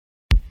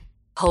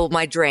Hold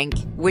My Drink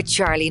with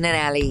Charlene and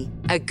Ellie,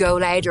 a Go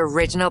Loud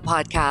original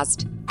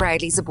podcast.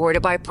 Proudly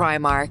supported by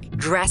Primark.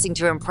 Dressing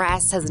to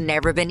impress has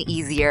never been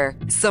easier.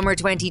 Summer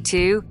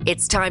 22,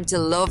 it's time to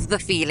love the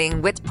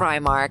feeling with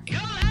Primark.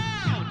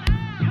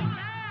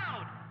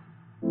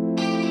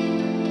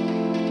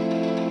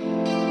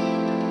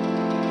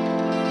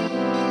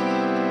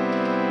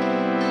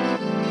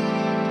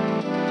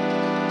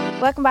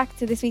 Welcome back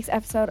to this week's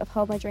episode of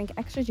Hold My Drink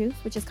Extra Juice,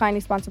 which is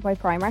kindly sponsored by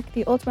Primark,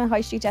 the ultimate high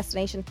street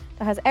destination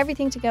that has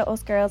everything to get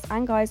us girls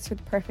and guys through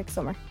the perfect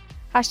summer.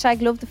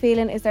 Hashtag Love the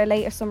Feeling is their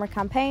latest summer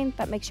campaign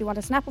that makes you want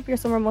to snap up your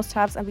summer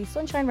must-haves and be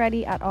sunshine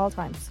ready at all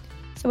times.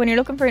 So when you're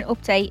looking for an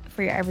update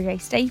for your everyday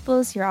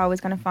staples, you're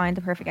always going to find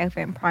the perfect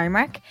outfit in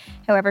Primark.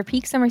 However,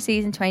 peak summer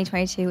season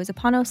 2022 is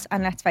upon us,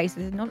 and let's face it,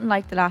 there's nothing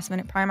like the last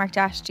minute Primark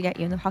dash to get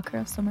you in the hot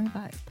girl summer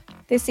vibe.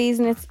 This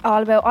season it's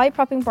all about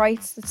eye-popping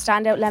brights that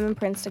stand out lemon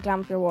prints to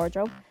glam up your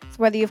wardrobe. So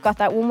whether you've got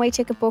that one-way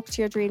ticket booked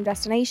to your dream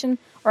destination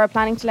or are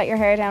planning to let your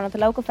hair down at the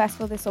local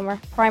festival this summer,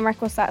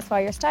 Primark will satisfy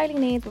your styling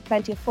needs with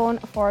plenty of fun,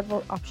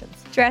 affordable options.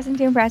 Dressing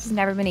to impress has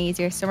never been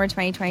easier. Summer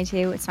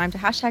 2022, it's time to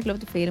hashtag Love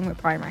the Feeling with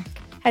Primark.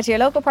 Head to your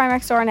local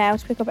Primark store now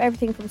to pick up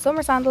everything from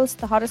summer sandals,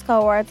 the hottest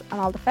co-words and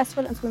all the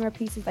festival and swimwear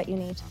pieces that you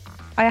need.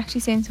 I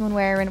actually seen someone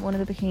wearing one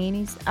of the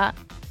bikinis at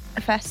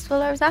a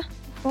festival I was at.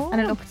 Oh.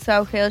 And it looked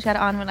so cool. She had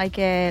it on with like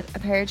a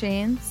pair of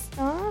jeans.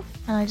 Oh.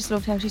 And I just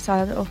loved how she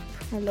styled it up.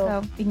 I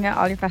love. So you can get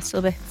all your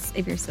festival bits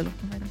if you're still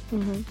looking for them.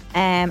 Mm-hmm.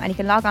 And you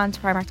can log on to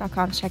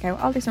Primark.com to check out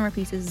all the summer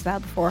pieces as well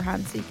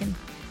beforehand, so you can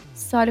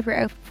style up your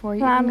outfit before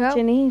you Plan can go. what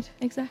you need.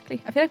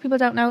 Exactly. I feel like people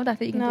don't know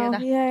that you can do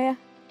that.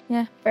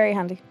 Yeah. Very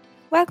handy.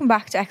 Welcome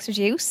back to Extra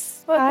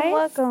Juice.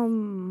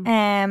 Welcome.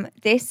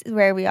 This is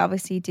where we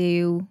obviously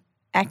do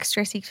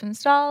extra secret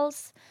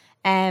installs.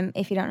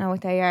 If you don't know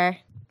what they are,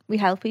 we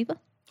help people.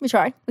 We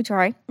try.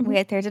 Mm-hmm. We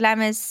get their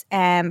dilemmas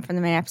from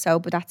the main episode,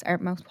 but that's our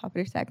most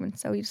popular segment.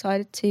 So we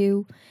decided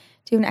to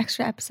do an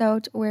extra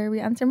episode where we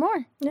answer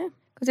more. Yeah.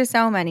 Because there's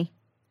so many.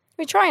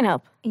 We try and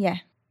help. Yeah,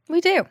 we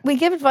do. We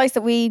give advice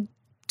that we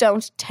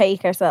don't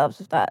take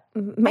ourselves, if that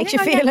makes you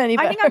feel any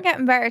better. I think I'm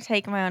getting better at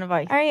taking my own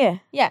advice. Are you?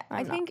 Yeah.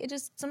 I think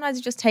sometimes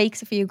it just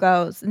takes a few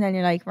goes and then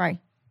you're like, right.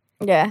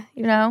 Yeah.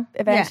 You know?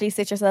 Eventually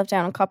sit yourself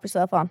down and cop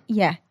yourself on.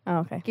 Yeah. Oh,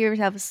 okay. Give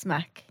yourself a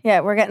smack.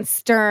 Yeah, we're getting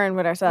stern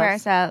with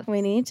ourselves.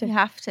 We need to. You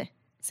have to.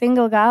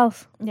 Single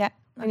gals. Yeah.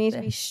 We need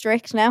to be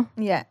strict now.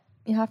 Yeah.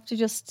 You have to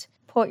just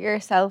put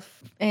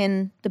yourself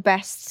in the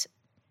best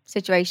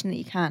situation that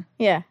you can.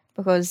 Yeah.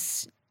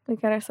 Because we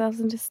get ourselves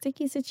into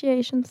sticky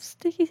situations.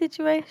 We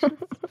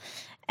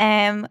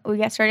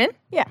get straight in?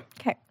 Yeah.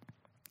 Okay.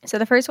 So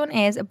the first one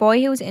is, a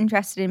boy who was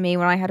interested in me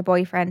when I had a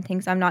boyfriend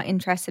thinks I'm not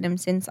interested in him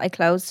since I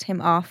closed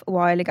him off a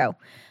while ago.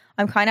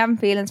 I'm kind of having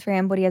feelings for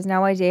him, but he has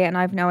no idea and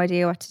I have no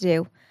idea what to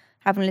do.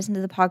 Haven't listened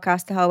to the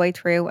podcast the whole way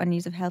through and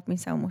you have helped me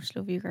so much.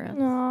 Love you, girl.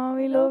 Oh,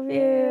 we love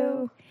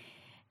you.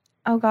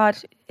 Oh God,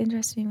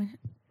 interested in me.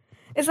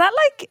 Is that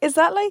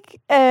like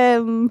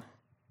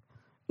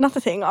not the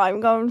thing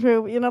I'm going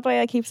through, but you know,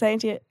 I keep saying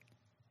to you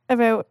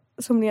about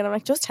somebody and I'm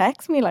like, just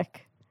text me,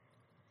 like.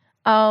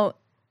 Oh.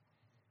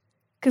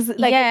 Because,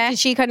 did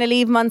she kind of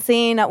leave him on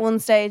scene at one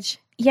stage?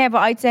 Yeah, but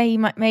I'd say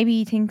maybe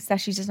he thinks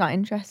that she's just not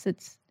interested.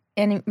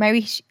 And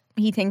maybe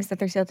he thinks that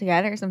they're still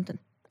together or something.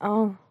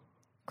 Oh.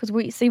 Because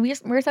we're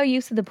so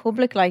used to the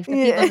public life that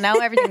people know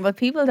everything, but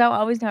people don't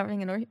always know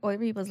everything in other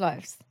people's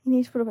lives. You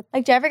need to put up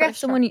like, do you ever get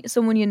someone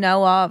you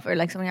know of, or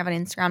like someone you have on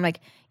Instagram, like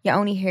you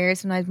only hear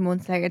sometimes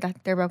months later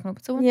that they're broken up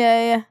with someone?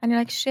 Yeah. And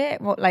you're like, shit,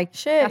 what? Like,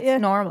 shit,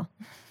 that's normal.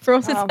 For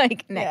us, it's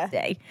like next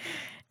day.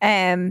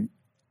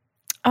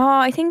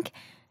 I think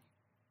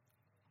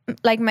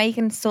like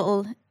making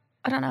subtle,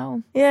 I don't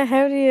know. Yeah,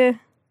 how do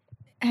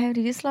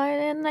you slide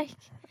in? Like,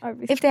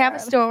 if they have a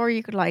story,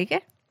 you could like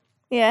it.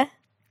 Yeah.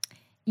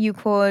 You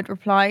could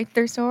reply to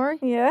their story.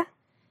 Yeah.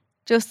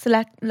 Just to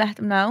let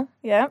them know.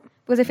 Yeah.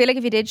 Because I feel like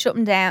if you did shut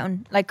him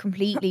down, like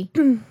completely,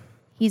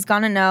 he's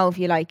gonna know if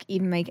you like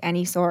even make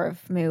any sort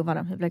of move on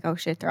him. He'll be like, oh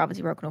shit, they're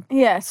obviously broken up.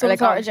 Yeah, some like,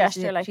 sort of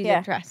gesture, she's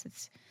interested.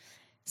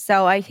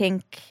 So I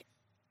think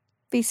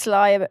be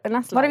sly about, and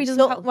that's what if he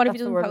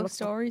doesn't post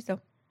stories though?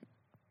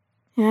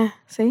 Yeah,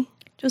 see,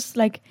 just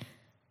like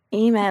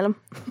email him.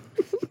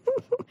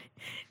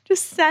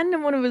 Just send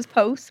him one of his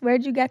posts.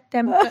 Where'd you get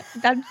them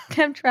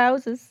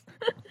trousers?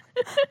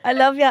 I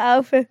love your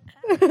outfit.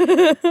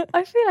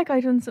 I feel like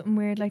I done something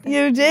weird like that.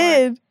 You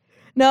did.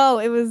 No,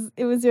 it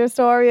was your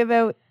story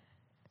about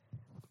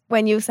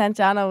when you sent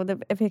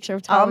Jano a picture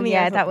of Tommy. Oh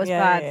yeah, that was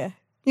bad. Yeah.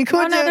 You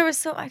could. Oh no, there was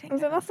so. I think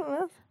was there not something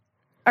else?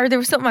 Or there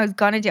was something I was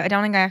gonna do. I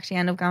don't think I actually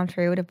ended up going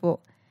through with it, but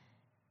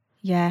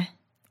yeah.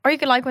 Or you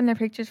could like when they're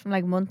pictures from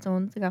like months and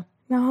months ago.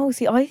 No,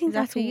 see, I think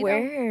that's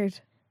weird.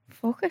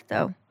 Fuck it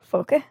though.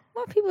 Fuck it.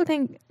 What people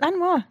think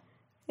and what?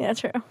 Yeah,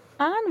 true.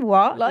 And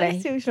what?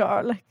 Life's too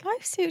short. Like,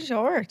 life's too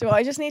short. Do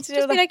I just need to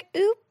just be like,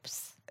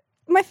 oops,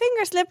 my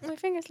finger slipped.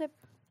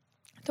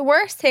 The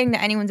worst thing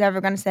that anyone's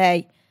ever going to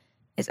say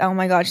is, oh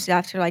my God, she's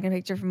after liking a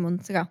picture from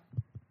months ago.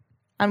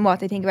 And what?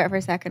 They think about it for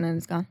a second and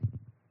it's gone.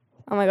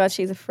 Oh my God,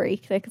 she's a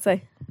freak, they could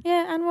say.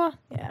 Yeah, and what?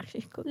 Yeah,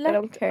 actually, I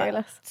don't care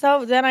less.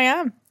 So then I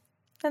am.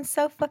 Then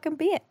so fucking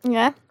be it.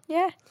 Yeah.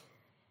 Yeah.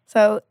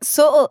 So,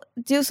 subtle,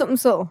 do something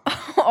subtle.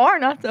 Or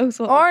not though.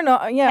 So. Or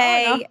not, yeah.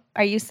 Hey, or not.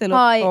 are you still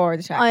up for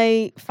the chat?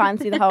 I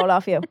fancy the whole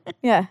of you.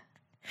 Yeah.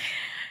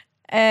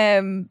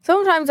 Um.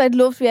 Sometimes I'd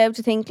love to be able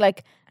to think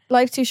like,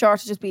 life's too short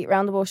to just beat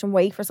around the bush and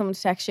wait for someone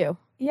to text you.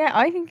 Yeah,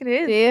 I think it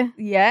is. Do you?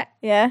 Yeah.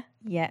 Yeah.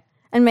 Yeah.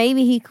 And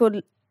maybe he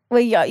could.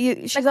 Well, yeah.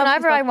 She's Like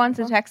whenever I obviously want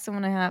to spoken text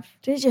someone, I have.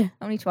 Don't you?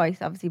 Only twice,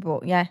 obviously,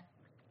 but yeah.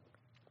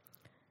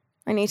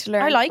 I need to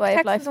learn. I like the way of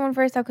texting life. someone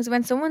first though, because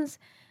when someone's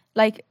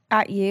like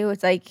at you,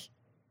 it's like,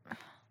 I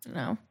don't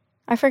know.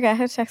 I forget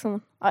how to text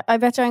someone. I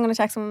bet you I'm going to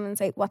text someone and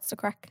say, "What's the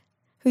crack?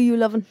 Who you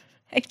loving?"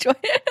 HUL.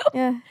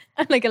 Yeah.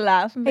 And like a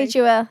laughing face.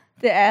 HUL.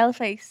 The L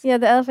face. Yeah,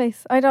 the L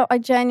face. I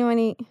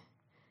genuinely.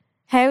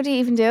 How do you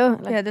even do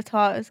it? Like, Yeah, the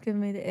thought is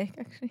giving me the ick,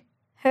 actually.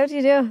 how do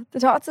you do it? The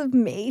thoughts of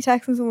me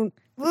texting someone.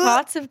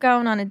 Thoughts of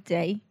going on a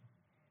date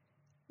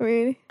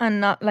Really? and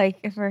not like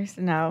a first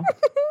no.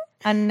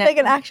 And Like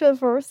an actual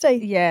first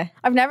date. yeah.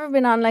 I've never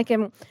been on like A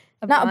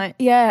not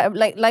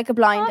blind- like a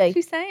blind date.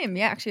 Actually same.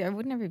 Yeah, actually I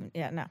would never even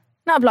no.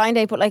 Not a blind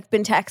date, but like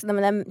been texting them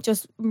and then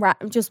just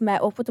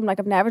met up with them.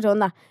 Like I've never done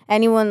that.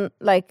 Anyone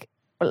like,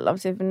 well,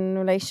 obviously I've been in a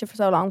relationship for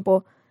so long,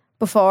 but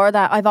before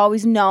that I've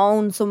always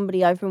known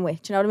somebody I've been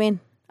with. Do you know what I mean?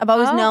 I've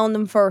always Oh. known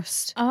them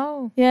first.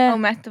 Oh. Yeah. Oh,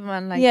 met them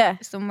on like Yeah.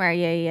 somewhere.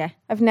 Yeah.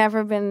 I've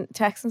never been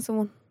texting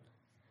someone. Do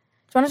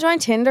you want to join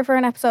Tinder for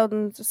an episode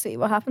and just see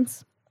what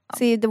happens?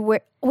 See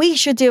we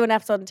should do an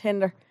episode on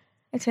Tinder.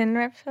 A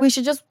Tinder episode? We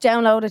should just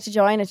download it to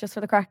join it just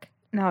for the crack.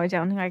 No, I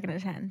don't think I can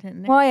attend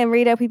Tinder. Why? And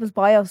read out people's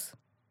bios.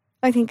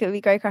 I think it would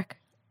be great crack.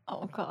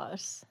 Oh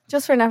gosh.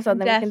 Just for an episode,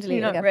 then we can Definitely delete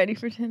it not again. ready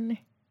for Tinder.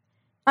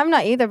 I'm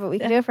not either, but we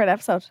can do it for an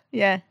episode.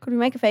 Yeah. Could we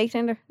make a fake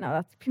Tinder? No,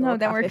 that's pure No,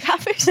 then we're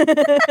catfish.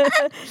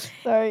 catfish.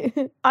 Sorry.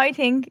 I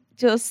think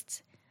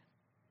just,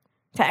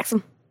 Text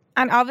him.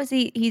 and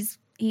obviously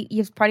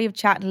you've probably have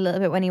chatted a little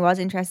bit when he was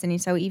interested in you,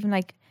 so even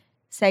like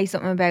say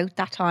something about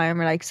that time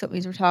or like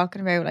something you were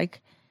talking about,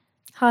 like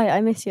Hi,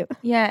 I miss you.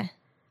 yeah,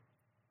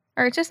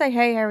 or just like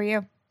hey, how are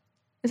you?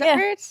 Is that Yeah.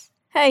 weird?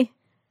 Hey.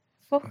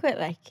 Fuck it,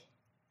 like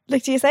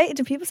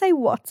Do people say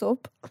what's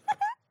up?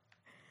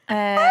 uh,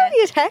 How do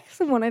you text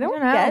someone? I I don't, don't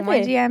know. get My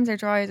it. DMs are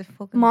dry as a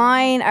fucking.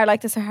 Mine are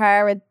like the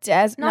Sahara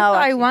Desert. Not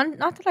that I want.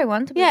 Not that I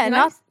want to. But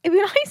Yeah, it'd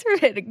be nice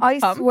for it.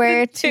 I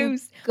swear to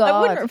I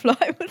wouldn't God.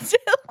 reply, but still.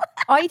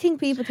 I think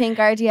people think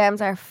our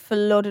DMs are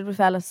flooded with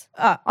fellas.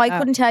 I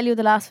couldn't tell you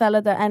the last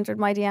fella that entered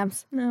my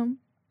DMs. No.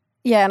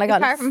 Yeah, and I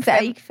got Apart from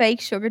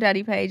fake sugar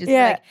daddy pages.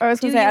 Yeah, like, I was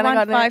do gonna you say, and I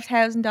want got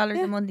 $5,000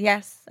 Yeah. a month?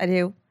 Yes, I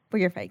do. But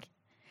you're fake.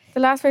 the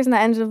last person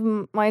that ended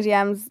up my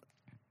DMs.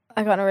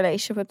 I got in a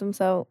relationship with them,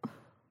 so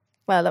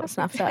well, that was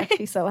Snapchat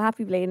actually. So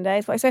happy bleeding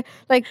days. But I say,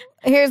 like,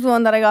 here's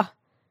one that I got.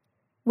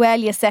 Well,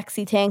 you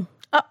sexy thing.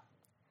 Oh.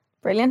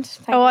 Brilliant.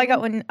 Thank Oh, you. I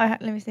got one.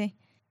 Let me see.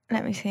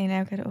 Let me see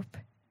now. Get it up.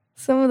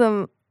 Some of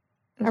them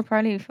Are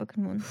probably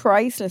fucking one.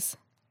 priceless.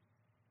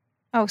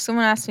 Oh,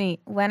 someone asked me,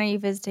 when are you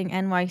visiting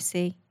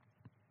NYC?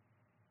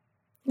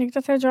 Like,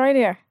 that's how dry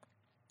they are.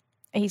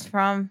 He's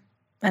from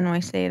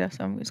NYC, though,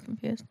 so I'm just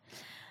confused.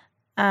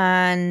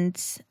 And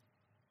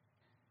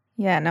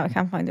yeah, no, I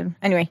can't find them.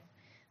 Anyway,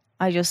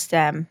 I just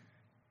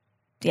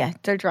yeah,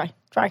 they're dry.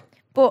 Dry.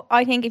 But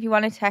I think if you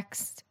want to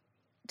text,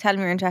 tell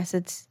him you're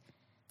interested,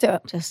 Do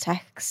it. just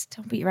text.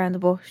 Don't beat around the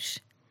bush.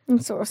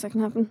 That's the worst that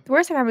can happen. The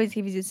worst thing happened is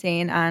if he's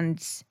seen and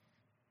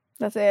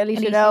That's it. At least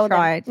At you least know. you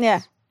tried.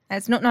 Yeah.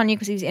 it's nothing on you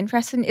because he was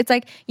interested. It's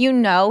like, you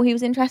know, he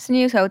was interested in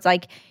you, so it's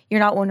like you're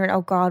not wondering,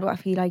 oh God, what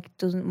if he like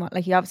doesn't want,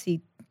 like he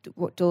obviously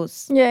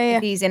does. Yeah,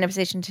 If he's in a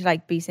position to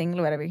like be single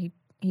or whatever, he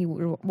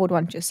would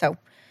want you. So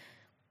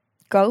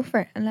go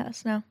for it and let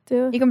us know.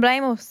 Do it. You can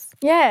blame us.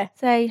 Yeah.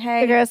 Say, The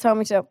hey, girls told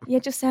me to. yeah,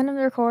 just send him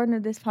the recording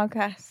of this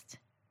podcast.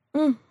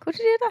 Mm. Could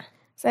you do that?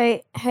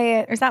 Say, hey,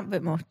 Or is that a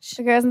bit much?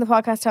 the girls in the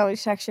podcast told me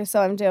to text you,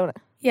 so I'm doing it.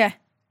 Yeah.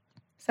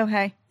 So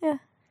hey. Yeah.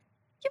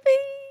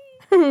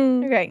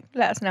 Yippee. Okay,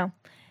 let us know.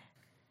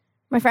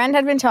 My friend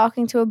had been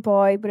talking to a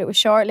boy, but it was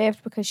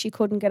short-lived because she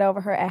couldn't get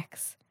over her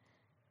ex.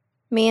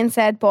 Me and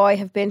said boy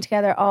have been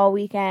together all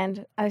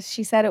weekend, as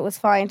she said it was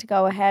fine to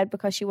go ahead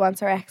because she wants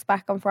her ex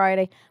back on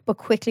Friday, but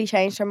quickly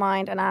changed her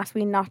mind and asked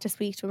me not to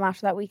speak to him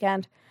after that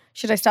weekend.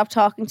 Should I stop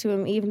talking to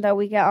him even though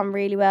we get on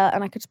really well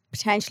and I could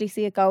potentially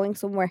see it going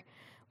somewhere?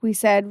 We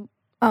said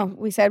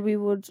we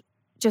would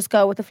just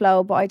go with the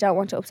flow, but I don't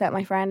want to upset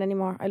my friend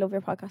anymore. I love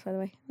your podcast, by the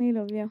way. We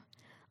love you.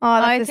 Oh,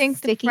 that's I a think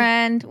sticky. the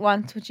friend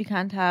wants what you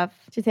can't have.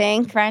 Do you The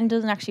think? friend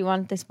doesn't actually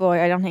want this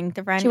boy. I don't think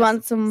the friend She just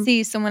wants some.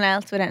 sees someone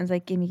else with it and is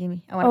like,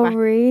 gimme. I want Oh, it back.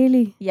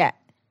 really? Yeah.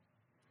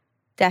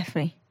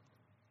 Definitely.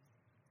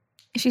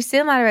 She's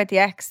still mad about the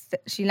ex.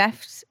 She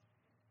left.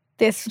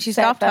 This She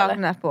said stopped fella. talking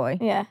to that boy.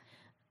 Yeah,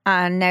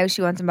 And now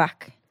she wants him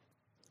back.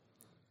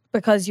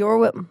 because you're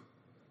with him.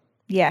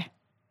 Yeah.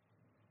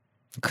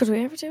 Could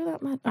we ever do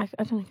that, man? I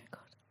don't think I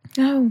could.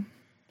 No.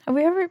 Have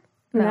we ever?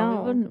 No.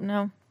 We wouldn't.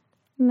 No.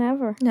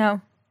 Never. No.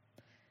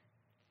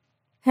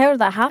 How did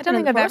that I happen? don't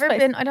think in the I've first ever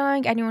place? been. I don't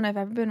think anyone I've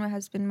ever been with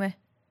has been with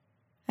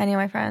any of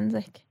my friends.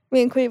 Like,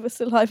 Me and Quiva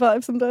still high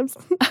five sometimes.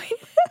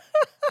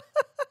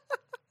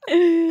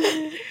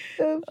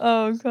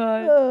 Oh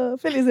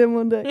God. Philly's in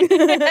one day.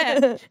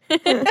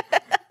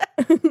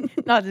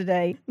 Not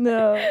today.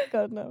 No,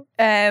 God no.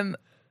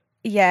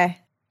 Yeah.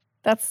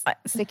 That's a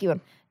sticky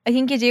one. I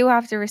think you do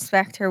have to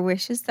respect her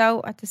wishes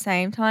though at the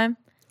same time.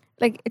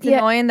 Like It's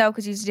annoying though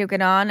because you just do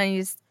get on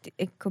and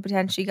it could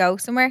potentially go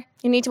somewhere.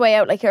 you need to weigh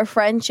out like a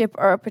friendship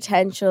or a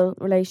potential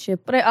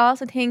relationship. But I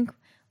also think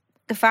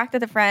the fact that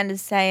the friend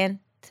is saying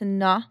to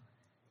not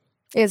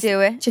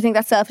do it. Do you think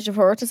that's selfish of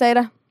her to say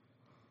that?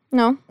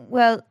 No.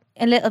 Well,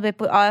 a little bit,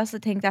 but I also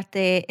think that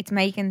it's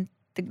making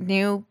the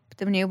new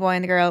boy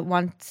and the girl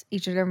want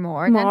each other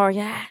more.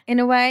 Yeah. In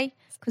a way,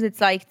 because it's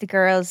like the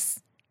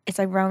girls, it's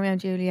like Romeo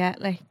and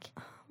Juliet, like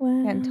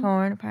getting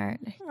torn apart.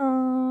 Like.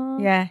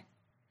 Aww. Yeah.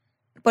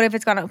 But if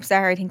it's gonna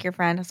upset her, I think your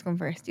friend has to come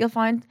first. You'll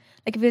find,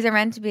 like, if you're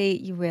meant to be,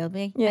 you will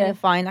be. Yeah. And you'll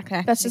find that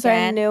connection. That's just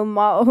again. our new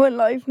motto in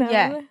life now.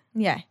 Yeah. Isn't it?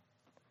 Yeah.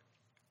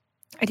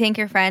 I think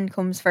your friend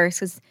comes first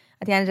because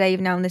at the end of the day,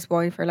 you've known this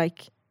boy for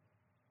like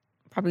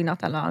probably not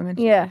that long, and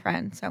she's Yeah. your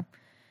friend, so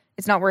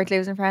it's not worth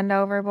losing a friend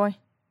over a boy.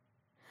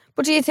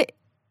 But do you think?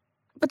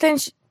 But then,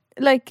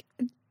 like,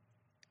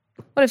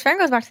 Well, if friend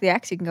goes back to the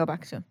ex, you can go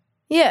back to him.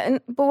 yeah.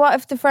 But what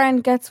if the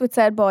friend gets with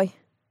said boy?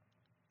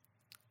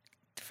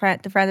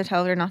 The friend that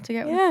told her not to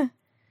get with. Yeah.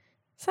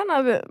 Is that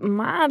not a bit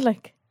mad?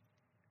 Like,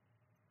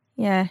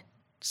 Yeah.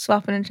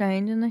 Swapping and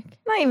changing, like.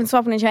 not even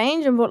swapping and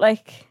changing, but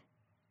like,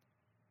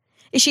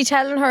 is she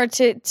telling her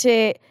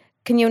to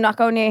can you not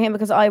go near him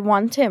because I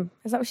want him?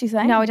 Is that what she's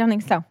saying? No, I don't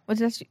think so. Well,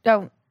 just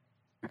don't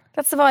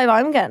That's the vibe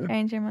I'm getting.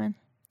 change your mind.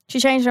 She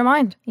changed her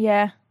mind.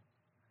 Yeah.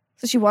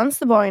 So she wants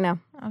the boy now.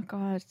 Oh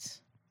God.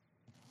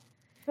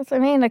 That's what I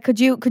mean. Like, could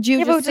you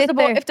Yeah, but just sit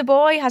there? if the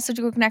boy has such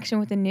a good connection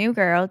with the new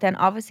girl, then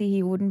obviously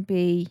he wouldn't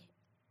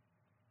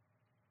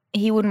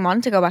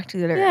want to go back to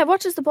the other. Yeah,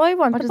 what does the boy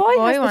want? What The does the boy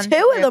boy has want? the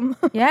two of them.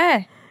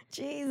 Yeah.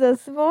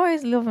 Jesus. The boy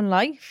is loving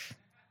life.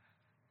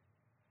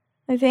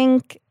 I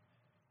think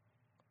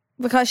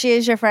because she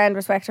is your friend,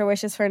 respect her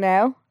wishes for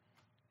now.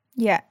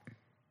 Yeah.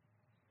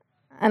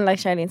 And like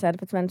Charlene said,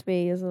 if it's meant to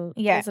be, you'll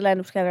end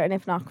up together. And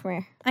if not, come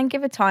here. And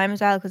give it time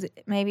as well, because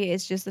maybe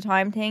it's just the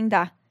time thing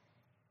that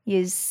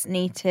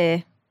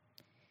she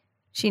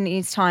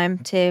needs time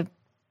to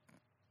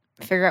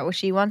figure out what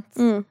she wants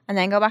and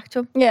then go back to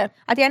him. Yeah.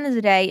 At the end of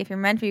the day, if you're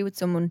meant to be with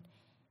someone,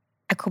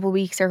 a couple of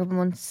weeks or a couple of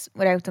months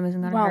without them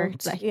isn't going to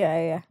hurt. Like,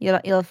 Yeah.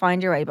 you'll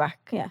find your way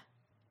back. Yeah.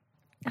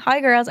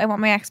 Hi girls, I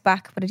want my ex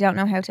back, but I don't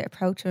know how to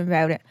approach him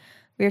about it.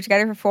 We were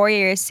together for 4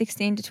 years,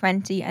 16 to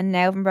 20, and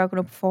now have been broken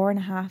up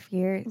 4.5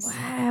 years.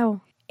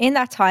 Wow. In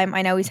that time,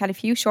 I know he's had a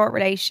few short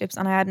relationships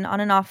and I had an on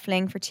and off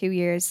fling for 2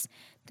 years.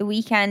 The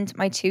weekend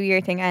my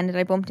 2-year thing ended,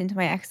 I bumped into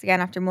my ex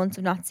again after months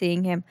of not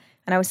seeing him,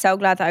 and I was so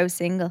glad that I was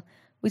single.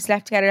 We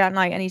slept together that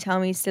night and he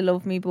told me he still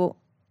loved me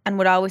and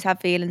would always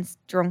have feelings,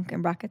 drunk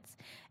in brackets.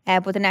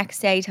 But the next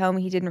day he told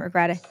me he didn't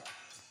regret it.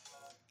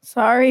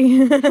 Sorry.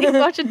 He's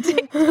watching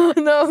TikTok.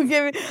 No,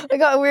 I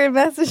got a weird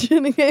message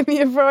and it gave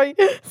me a fright.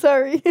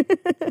 Sorry.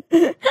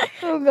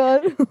 Oh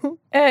God.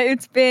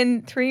 It's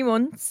been 3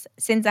 months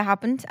since it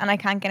happened and I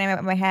can't get him out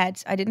of my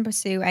head. I didn't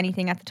pursue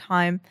anything at the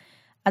time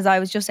as I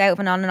was just out of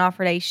an on and off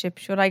relationship.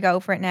 Should I go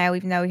for it now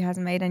even though he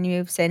hasn't made any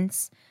moves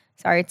since?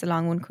 Sorry, it's a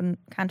long one.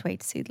 Can't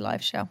wait to see the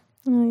live show.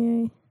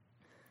 Oh, yay.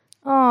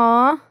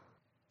 Aww.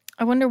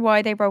 I wonder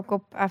why they broke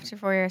up after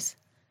 4 years.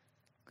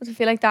 Because I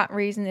feel like that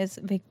reason is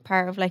a big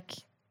part of like,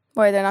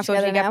 Why they're not should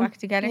together they get now? back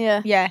together?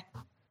 Yeah. Yeah.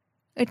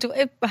 It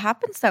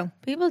happens though.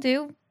 People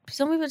do.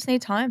 Some people just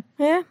need time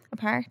Yeah.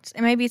 apart.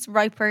 And maybe it's the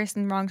right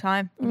person, wrong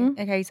time. In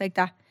a case like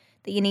that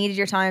you needed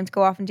your time to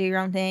go off and do your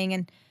own thing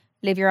and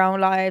live your own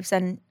lives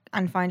and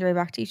find your way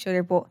back to each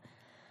other. But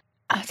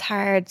it's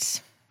hard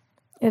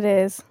It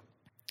is.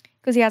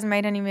 because he hasn't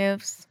made any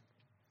moves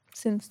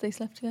since they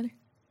slept together.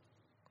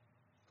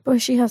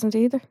 But she hasn't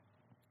either.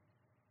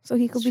 So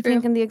he could It's be true.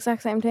 thinking the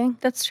exact same thing.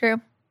 That's true.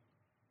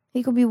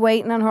 He could be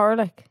waiting on her,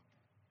 like.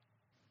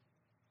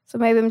 So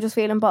maybe I'm just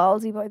feeling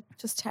ballsy, but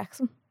just text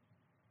him.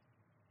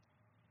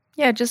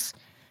 Yeah, just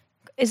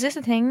is this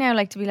a thing now?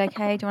 Like to be like,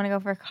 hey, do you want to go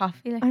for a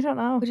coffee? Like, I don't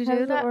know. would you How do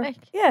does it that? work? Like,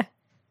 Yeah.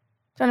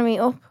 Trying to meet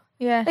up.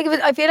 yeah, Like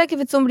I feel like if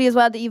it's somebody as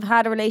well that you've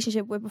had a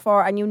relationship with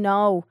before and you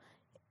know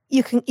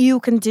you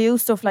can do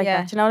stuff like Yeah.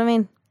 that. Do you know what I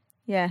mean?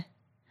 yeah.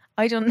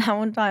 I done that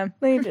one time.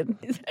 No, you didn't.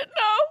 He said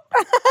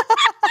no.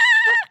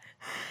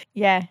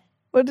 Yeah,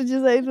 What did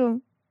you say to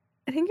him?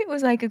 I think it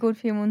was like a good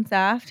few months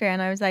after,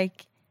 and I was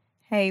like,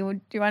 hey, do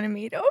you want to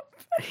meet up?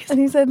 And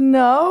he said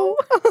no.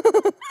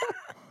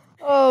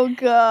 Oh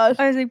God.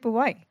 I was like, but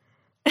why?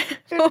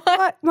 Why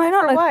not?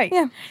 For Like,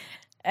 why?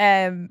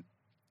 Yeah.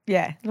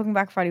 Yeah. Looking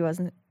back, probably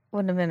wouldn't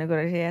have been a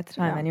good idea at the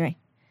time, No. anyway.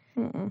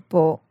 Mm-mm.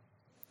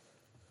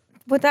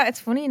 But that it's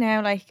funny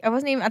now. Like I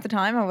wasn't even at the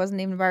time. I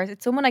wasn't even embarrassed.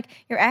 It's someone like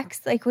your ex.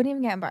 They couldn't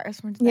even get embarrassed.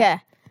 From Yeah.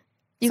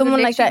 you someone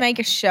could like literally that. make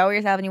a show of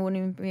yourself, and you wouldn't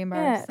even be Yeah.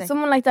 embarrassed. Like,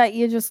 Someone like that.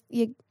 you're just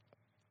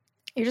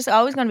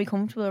always going to be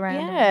comfortable around.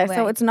 them Yeah. in a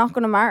So way. it's not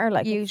going to matter.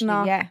 Like it's usually,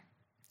 not. yeah,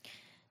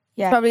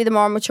 It's probably the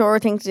more mature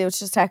thing to do is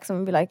just text them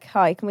and be like,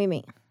 "Hi, can we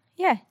meet?"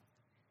 yeah.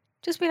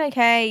 Just be like,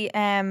 hey,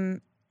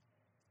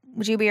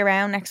 would you be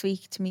around next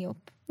week to meet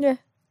up? Yeah.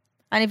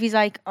 And if he's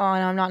like, oh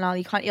no, I'm not now,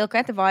 you'll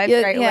get the vibe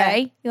straight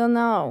away. You'll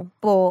know.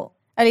 But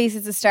at least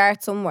it's a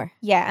start somewhere.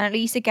 Yeah, and at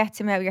least it gets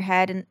him out of your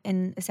head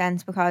in a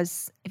sense,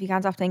 because if you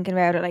can't stop thinking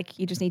about it, like,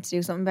 you just need to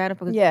do something about it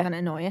because it's going to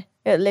annoy you.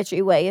 It'll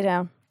literally weigh you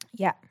down.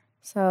 Yeah.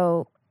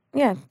 So,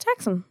 yeah,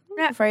 text him. I'm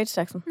not afraid to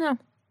text him. No.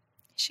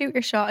 Shoot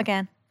your shot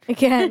again.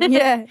 Again,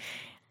 yeah.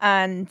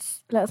 And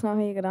let us know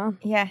how you get on.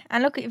 Yeah.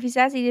 And look, if he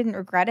says he didn't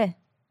regret it,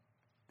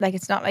 like,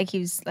 it's not like he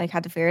was like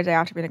had the fear day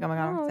after being like, oh my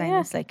God, I'm saying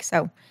this. Like,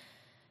 so,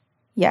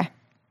 yeah.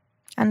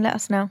 And let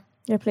us know.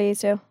 Yeah, please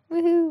do.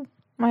 Woohoo.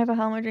 Might have a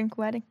Hell My Drink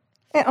wedding.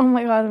 Oh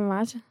my God,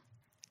 imagine.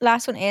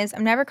 Last one is,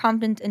 I'm never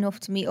confident enough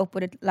to meet up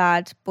with a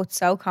lad, but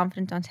so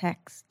confident on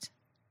text.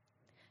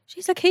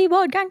 She's a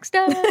keyboard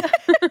gangster.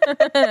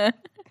 But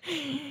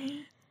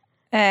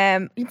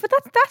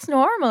that's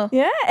normal.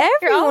 Yeah,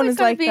 everyone is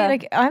like that.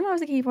 Like, I'm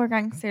always a keyboard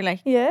gangster.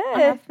 Like, yeah,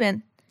 I have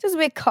been. Just a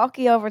bit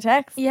cocky over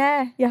text.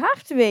 Yeah, you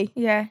have to be.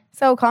 Yeah,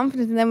 so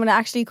confident, and then when it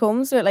actually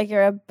comes to it, like,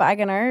 you're a bag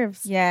of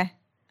nerves. Yeah,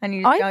 and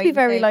you. I'd be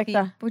very like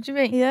that. Would you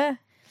be? Yeah,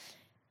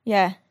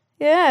 yeah,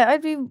 yeah.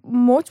 I'd be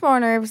much more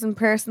nervous in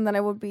person than I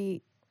would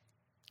be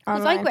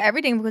online. It's like with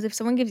everything, because if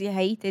someone gives you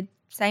hate, they'd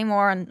say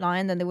more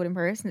online than they would in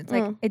person. It's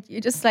like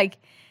you're just like,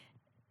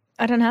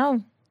 I don't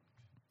know.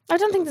 I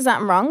don't think there's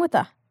anything wrong with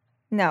that.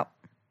 No.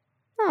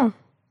 Oh.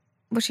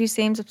 But she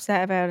seems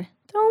upset about it.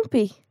 Don't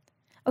be.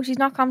 Oh, she's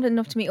not confident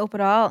enough to meet up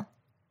at all,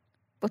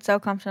 but so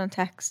confident on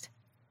text.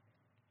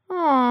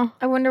 Oh.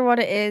 I wonder what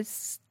it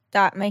is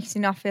that makes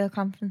you not feel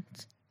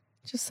confident.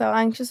 Just so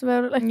anxious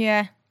about it. Like,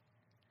 yeah.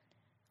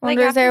 Like,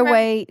 is there a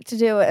way to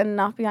do it and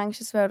not be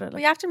anxious about it? Like,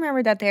 but you have to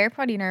remember that they're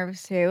probably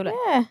nervous too. Like,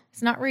 yeah.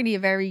 It's not really a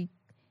very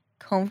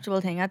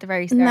comfortable thing at the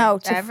very start. No,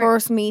 to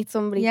first meet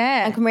somebody.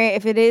 Yeah. And come here,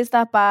 if it is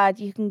that bad,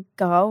 you can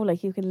go.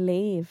 Like, you can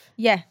leave.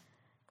 Yeah.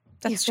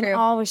 That's true. You can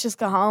always just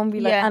go home,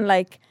 be like, and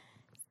like,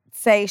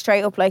 say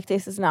straight up, like,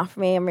 this is not for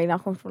me. I'm really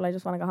not comfortable. I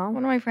just want to go home.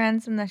 One of my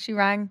friends, and that she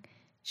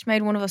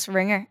made one of us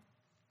ring her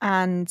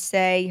and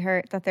say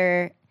that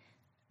they're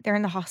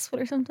in the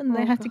hospital or something.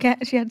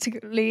 She had to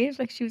leave.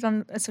 Like, she was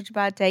on such a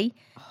bad day.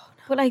 Oh,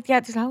 no. But like, yeah,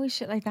 there's always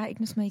shit like that you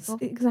can just make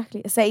up.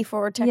 Exactly. A safe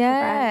word, text your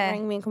friend,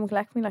 ring me and come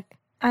collect me. Like,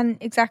 and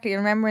exactly,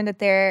 remembering that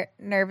they're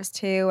nervous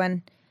too.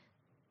 And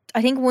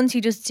I think once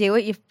you just do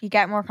it, you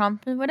get more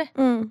confident with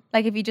it.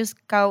 Like, if you just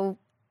go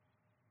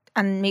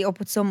and meet up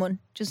with someone,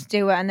 just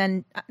do it, and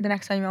then the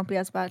next time you won't be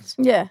as bad.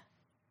 Yeah.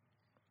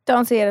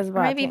 Don't see it as a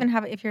bad maybe even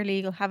have it, if you're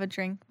legal, have a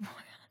drink.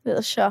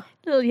 Little shot.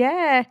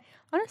 Yeah.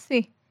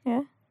 Honestly.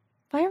 Yeah.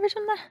 Have I ever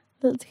done that?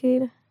 Little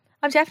tequila.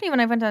 I've definitely, when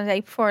I went on a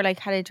date before, like,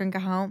 had a drink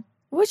at home.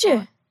 Would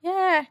you?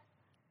 Yeah.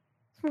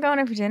 I'm going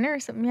out for dinner or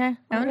something, yeah.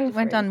 I only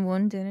went on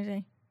one dinner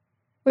day.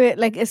 Wait,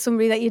 like, is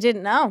somebody that you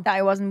didn't know? That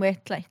I wasn't with,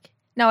 like.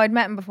 No, I'd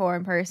met him before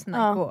in person,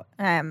 like, but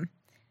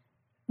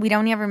we'd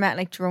only ever met,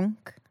 like,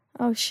 drunk.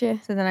 Oh,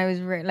 shit. So then I was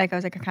I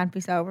was like, I can't be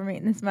sober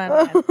meeting this man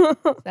again.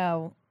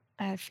 So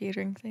I had a few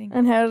drinks.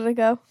 And how did it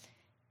go?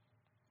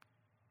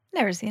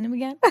 Never seen him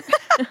again.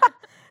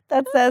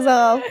 That says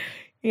all.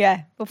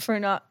 Yeah, but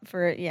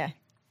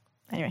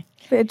anyway.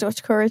 Bit of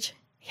Dutch courage.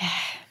 Yeah.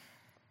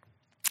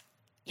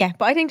 Yeah,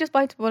 but I think just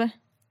bite the bullet.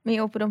 Meet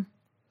up with him.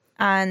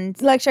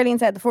 And like Charlene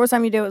said, the first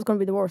time you do it, it's going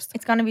to be the worst.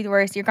 It's going to be the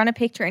worst. You're going to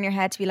picture it in your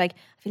head to be like,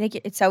 I feel like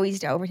it's so easy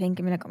to overthink and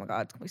be like, oh my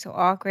God, it's going to be so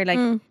awkward,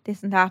 like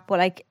this and that. But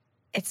like,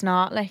 it's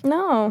not, like.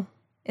 No.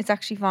 It's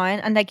actually fine.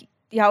 And like,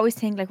 you always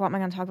think, like, what am I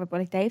going to talk about? But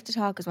like, they have to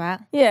talk as well.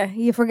 Yeah,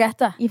 you forget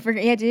that. You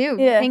do.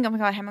 Yeah. You think, oh my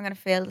God, how am I going to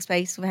fill the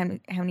space of how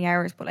many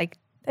hours? But like,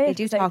 they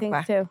do talk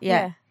back. Too.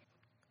 Yeah.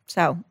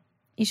 So,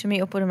 you should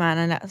meet up with a man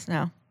and let us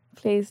know.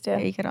 Please do. How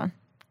you get on.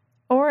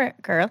 Or a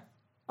girl.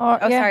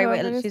 Sorry,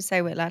 wait, she'd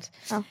say wait, lad.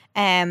 Oh.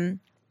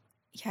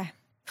 Yeah.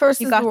 First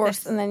is the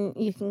worst, and then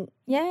you'll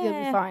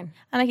be fine.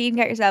 And like, you can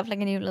get yourself like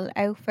a new little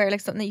outfit,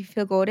 like something that you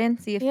feel good in,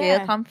 so you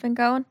feel confident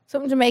going.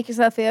 Something to make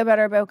yourself feel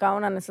better about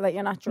going on it, so that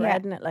you're not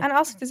dreading it. Like. And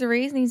also, there's a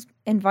reason he's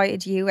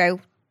invited you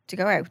out to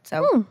go out.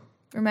 So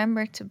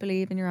remember to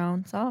believe in your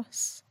own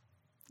sauce.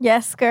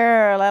 Yes,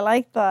 girl, I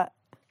like that.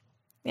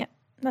 Yeah,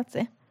 that's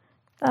it.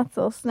 That's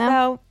us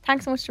now. So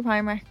thanks so much to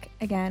Primark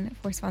again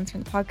for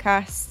sponsoring the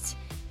podcast.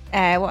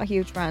 What a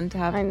huge brand to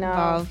have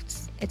involved.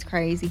 It's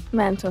crazy.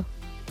 Mental.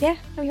 Yeah,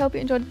 and we hope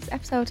you enjoyed this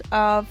episode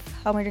of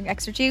Hell My Drink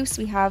Extra Juice.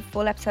 We have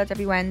full episodes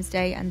every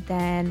Wednesday, and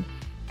then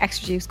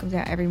Extra Juice comes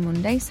out every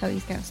Monday, so you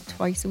get us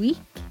twice a week.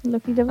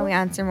 Lucky devil. And we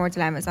answer more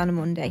dilemmas on a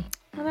Monday.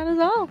 And that is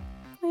all.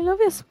 I love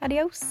you.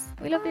 Adios.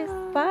 We love you.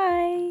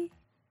 Bye.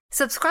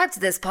 Subscribe to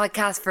this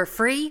podcast for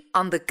free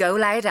on the Go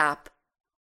Loud app.